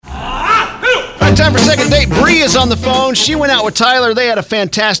right, time for second date. Bree is on the phone. She went out with Tyler. They had a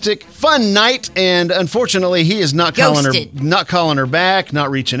fantastic, fun night, and unfortunately, he is not calling her back,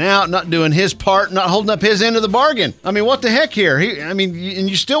 not reaching out, not doing his part, not holding up his end of the bargain. I mean, what the heck here? And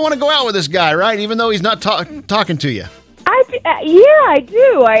you still want to go out with this guy, right? Even though he's not talking to you. I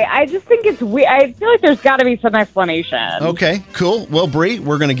do. I just think it's weird. I feel like there's got to be some explanation. Okay, cool. Well, Bree,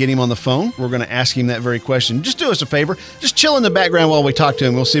 we're going to get him on the phone. We're going to ask him that very question. Just do us a favor. Just chill in the background while we talk to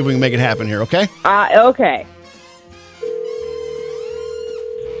him. We'll see if we can make it happen here, okay? Okay.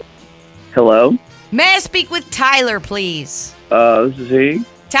 Hello? May I speak with Tyler, please? This is he.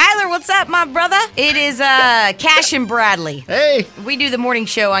 Tyler, what's up, my brother? It is Cash and Bradley. Hey. We do the morning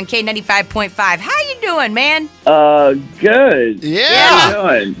show on K95.5. How you doing, man? Good. Yeah.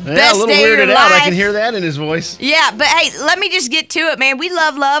 How you doing? Yeah, Best a little day of your weirded out. I life. can hear that in his voice. Yeah, but hey, let me just get to it, man. We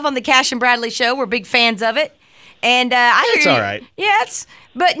love on the Cash and Bradley show. We're big fans of it. And I hear It's all right. Yeah,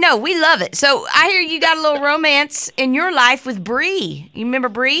 but no, we love it. So I hear you got a little romance in your life with Bree. You remember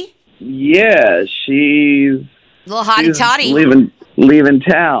Bree? Yeah, she's Little hottie toddy. leaving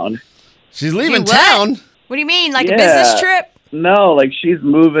town. She's leaving What? town. What do you mean? Like a Yeah. business trip? No, like she's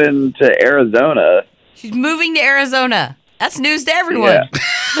moving to Arizona. She's moving to Arizona. That's news to everyone.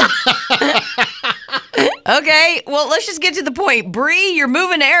 Yeah. Okay, well, let's just get to the point. Bree, you're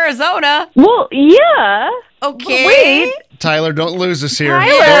moving to Arizona. Well, yeah. Okay. Wait. Tyler, don't lose us here.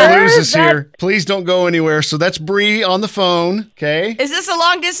 Tyler, Don't lose us that- here. Please don't go anywhere. So that's Bree on the phone, okay? Is this a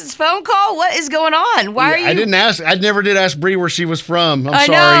long distance phone call? What is going on? Why are you? I didn't ask. I never did ask Bree where she was from. I'm I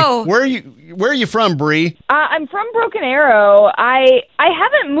sorry. know. Where are you from, Bree? I'm from Broken Arrow. I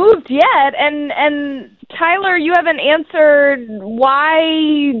haven't moved yet, and Tyler, you haven't answered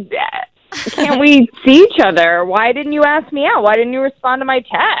why. Can't we see each other? Why didn't you ask me out? Why didn't you respond to my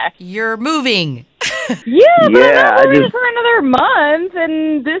text? You're moving. Yeah, but Yeah, I'm not moving for another month,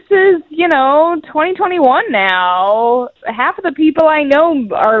 and this is, 2021 now. Half of the people I know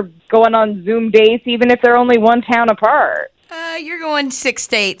are going on Zoom dates, even if they're only one town apart. You're going 6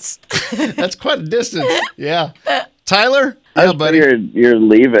 states. That's quite a distance. Yeah. Tyler? I Yeah, just buddy. figured you're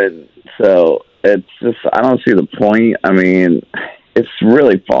leaving, so it's just I don't see the point. I mean, it's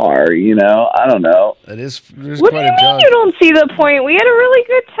really far, I don't know. There's What do quite you a mean jog. you don't see the point? We had a really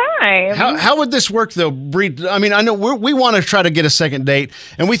good time. How would this work, though, Bree? I mean, I know we want to try to get a second date,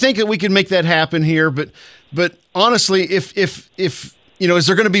 and we think that we can make that happen here. But honestly, if is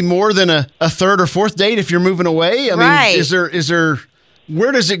there going to be more than a third or fourth date if you're moving away? I Right. mean, is there?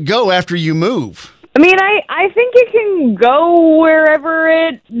 Where does it go after you move? I mean, I think it can go wherever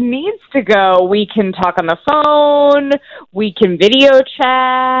it needs to go. We can talk on the phone. We can video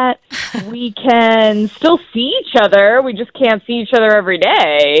chat. We can still see each other. We just can't see each other every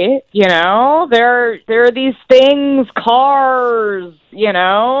day. There are these things, cars.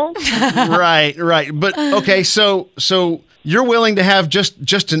 Right. But okay, so you're willing to have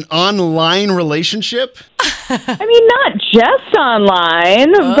just an online relationship? I mean, not just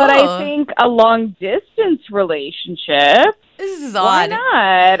online, but Oh. I think a long-distance relationship. This is Why odd.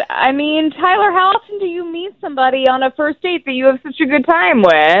 not? I mean, Tyler, how often do you meet somebody on a first date that you have such a good time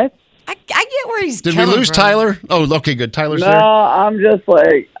with? I get where he's Did we coming lose from. Tyler? Oh, okay, good. Tyler's No, there. I'm just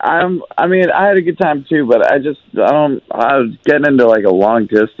like I had a good time too, but I was getting into like a long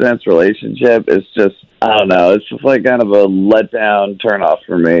distance relationship. It's just I don't know. It's just like kind of a letdown turn off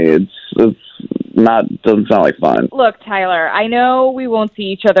for me. It's doesn't sound like fun. Look, Tyler, I know we won't see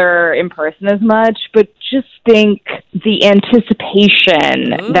each other in person as much, but just think the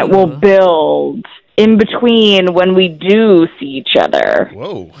anticipation that will build in between when we do see each other.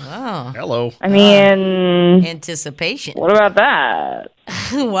 Whoa. Oh, Hello. I mean, anticipation. what about that?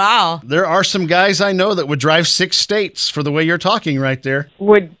 Wow. There are some guys I know that would drive 6 states for the way you're talking right there.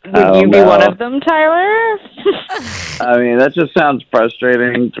 Would Oh, you be no. one of them, Tyler? I mean, that just sounds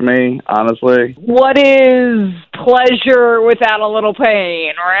frustrating to me, honestly. What is pleasure without a little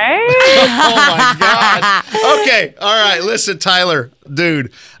pain, right? Oh my God. Okay. All right. Listen, Tyler,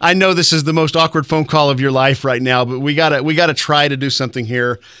 dude, I know this is the most awkward phone call of your life right now, but we gotta try to do something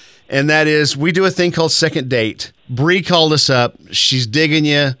here. And that is, we do a thing called second date. Bree called us up. She's digging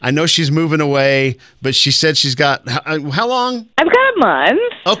you. I know she's moving away, but she said she's got, how long? I've got a month.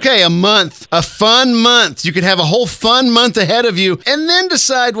 Okay, a month. A fun month. You could have a whole fun month ahead of you and then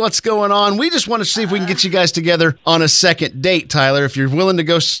decide what's going on. We just want to see if we can get you guys together on a second date, Tyler. If you're willing to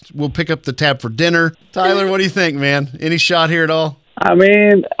go, we'll pick up the tab for dinner. Tyler, what do you think, man? Any shot here at all? I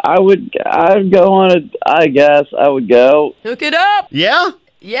mean, I'd go on it. I guess I would go. Hook it up. Yeah?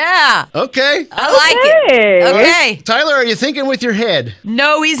 Yeah. Okay. I like it. Hey. Okay. Tyler, are you thinking with your head?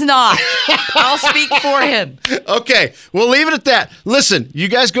 No, he's not. I'll speak for him. Okay, we'll leave it at that. Listen, you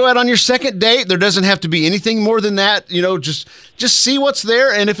guys go out on your second date. There doesn't have to be anything more than that. You know, just see what's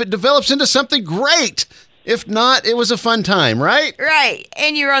there, and if it develops into something, great. If not, it was a fun time, right? Right.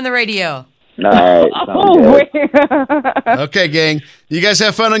 And you're on the radio. All right. Sounds Oh, good. wait. Okay, gang. You guys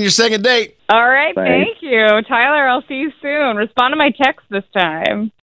have fun on your second date. All right. Thanks. Thank you. Tyler, I'll see you soon. Respond to my text this time.